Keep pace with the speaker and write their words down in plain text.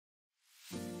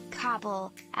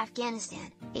Kabul,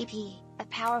 Afghanistan, AP, a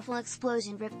powerful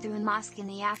explosion ripped through a mosque in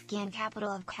the Afghan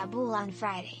capital of Kabul on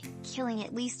Friday, killing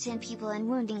at least 10 people and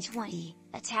wounding 20,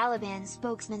 a Taliban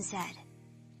spokesman said.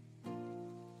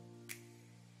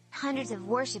 Hundreds of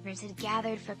worshippers had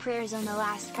gathered for prayers on the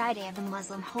last Friday of the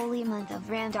Muslim holy month of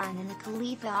Ramadan, and the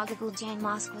Khalifa Agha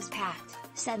Mosque was packed,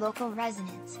 said local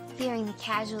residents, fearing the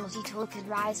casualty toll could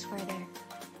rise further.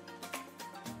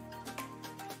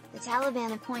 The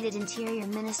Taliban-appointed Interior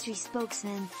Ministry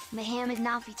spokesman, Mohammad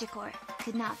Nafi Takur,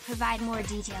 could not provide more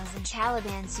details, and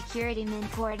Taliban security men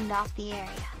cordoned off the area.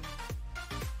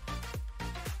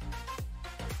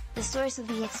 The source of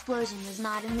the explosion was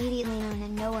not immediately known,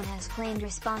 and no one has claimed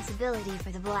responsibility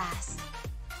for the blast.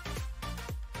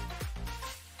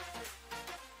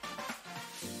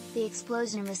 The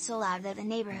explosion was so loud that the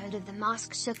neighborhood of the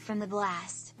mosque shook from the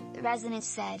blast, the residents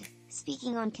said,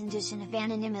 speaking on condition of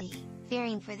anonymity,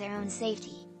 fearing for their own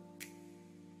safety.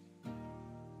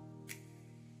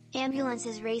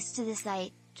 Ambulances raced to the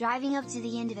site, driving up to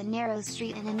the end of a narrow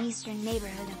street in an eastern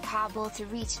neighborhood of Kabul to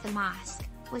reach the mosque,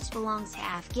 which belongs to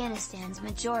Afghanistan's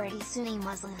majority Sunni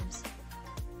Muslims.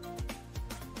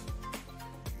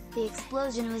 The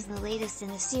explosion was the latest in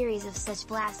a series of such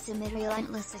blasts amid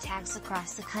relentless attacks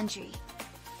across the country.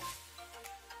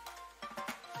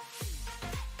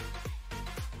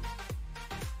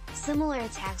 Similar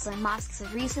attacks on mosques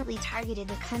have recently targeted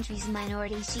the country's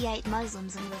minority Shiite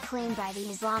Muslims and were claimed by the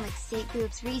Islamic State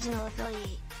group's regional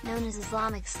affiliate, known as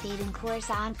Islamic State in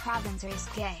Khorasan Province or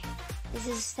ISK. This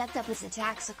has stepped up its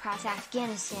attacks across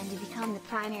Afghanistan to become the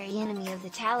primary enemy of the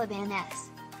Taliban-s.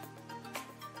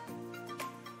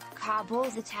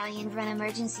 Kabul's Italian-run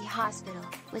emergency hospital,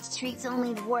 which treats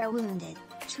only the war wounded,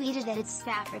 tweeted that its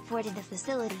staff reported the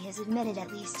facility has admitted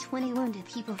at least 20 wounded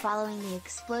people following the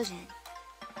explosion.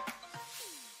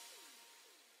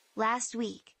 Last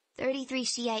week, 33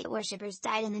 Shiite worshippers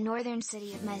died in the northern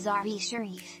city of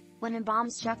Mazar-e-Sharif, when a bomb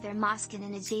struck their mosque and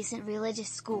an adjacent religious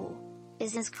school.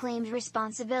 ISIS claimed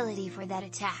responsibility for that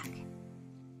attack.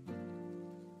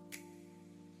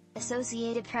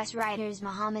 Associated Press writers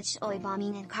Mohammed Shoaib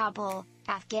Amin in Kabul,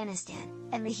 Afghanistan,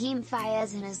 and Rahim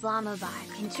Fayez in Islamabad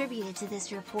contributed to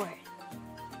this report.